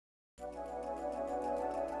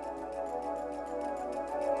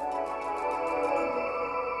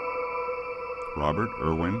Robert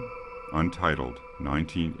Irwin, Untitled,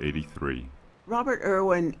 1983. Robert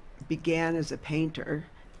Irwin began as a painter,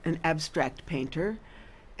 an abstract painter,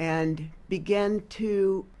 and began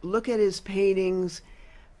to look at his paintings,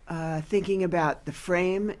 thinking about the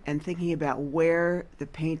frame and thinking about where the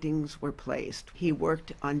paintings were placed. He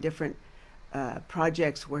worked on different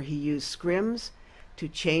projects where he used scrims to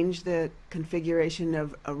change the configuration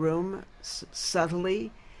of a room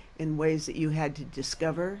subtly in ways that you had to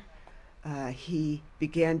discover. He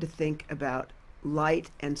began to think about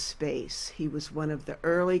light and space. He was one of the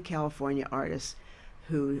early California artists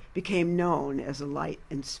who became known as a light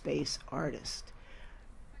and space artist.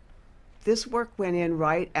 This work went in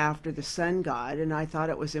right after the sun god, and I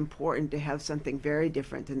thought it was important to have something very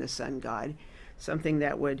different than the sun god, something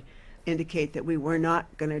that would indicate that we were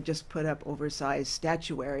not going to just put up oversized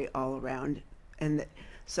statuary all around, and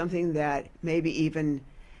something that maybe even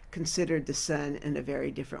considered the sun in a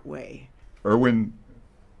very different way. Irwin,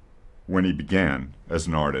 when he began as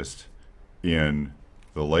an artist in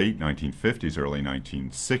the late 1950s, early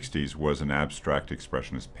 1960s, was an abstract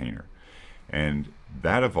expressionist painter. And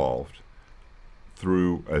that evolved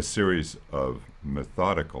through a series of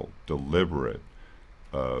methodical, deliberate,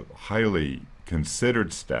 highly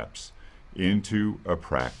considered steps into a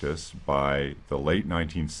practice by the late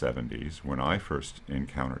 1970s, when I first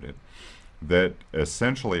encountered it, that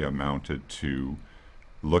essentially amounted to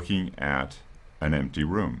looking at an empty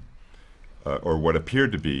room, or what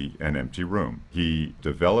appeared to be an empty room. He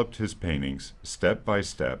developed his paintings step by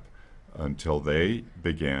step until they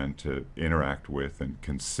began to interact with and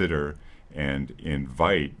consider and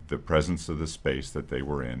invite the presence of the space that they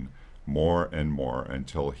were in more and more,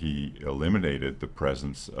 until he eliminated the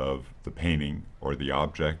presence of the painting or the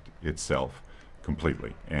object itself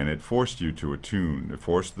completely. And it forced you to attune, it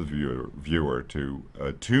forced the viewer to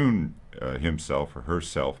attune himself or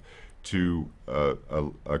herself to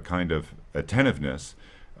a kind of attentiveness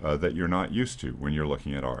that you're not used to when you're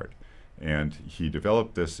looking at art. And he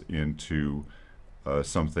developed this into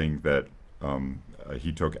something that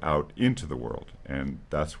he took out into the world. And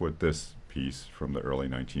that's what this piece from the early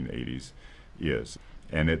 1980s is.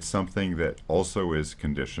 And it's something that also is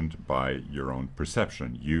conditioned by your own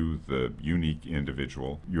perception. You, the unique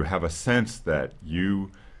individual, you have a sense that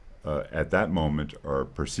you, at that moment, are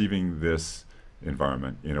perceiving this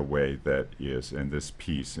environment in a way that is, and this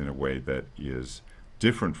piece in a way that is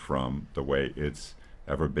different from the way it's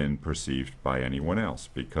ever been perceived by anyone else,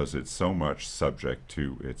 because it's so much subject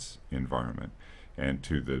to its environment and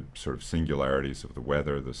to the sort of singularities of the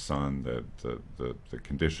weather, the sun, the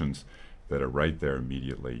conditions that are right there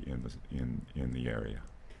immediately in the area.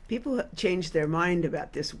 People change their mind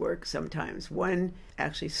about this work sometimes. One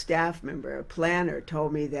actually staff member, a planner,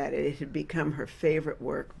 told me that it had become her favorite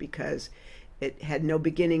work because it had no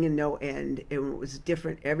beginning and no end. It was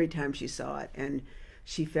different every time she saw it, and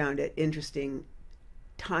she found it interesting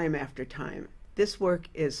time after time. This work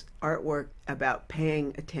is artwork about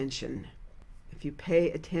paying attention. If you pay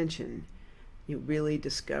attention, you really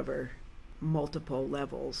discover multiple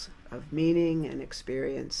levels of meaning and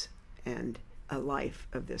experience and a life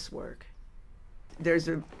of this work. There's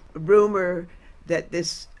a rumor that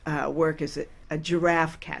this work is a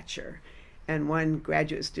giraffe catcher, and one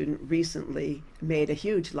graduate student recently made a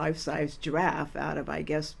huge life-size giraffe out of, I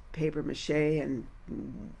guess, paper mache and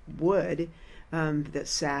wood that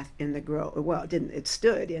sat in the grove. Well, it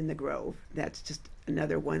stood in the grove. That's just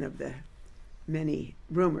another one of the many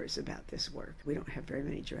rumors about this work. We don't have very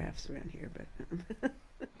many giraffes around here, but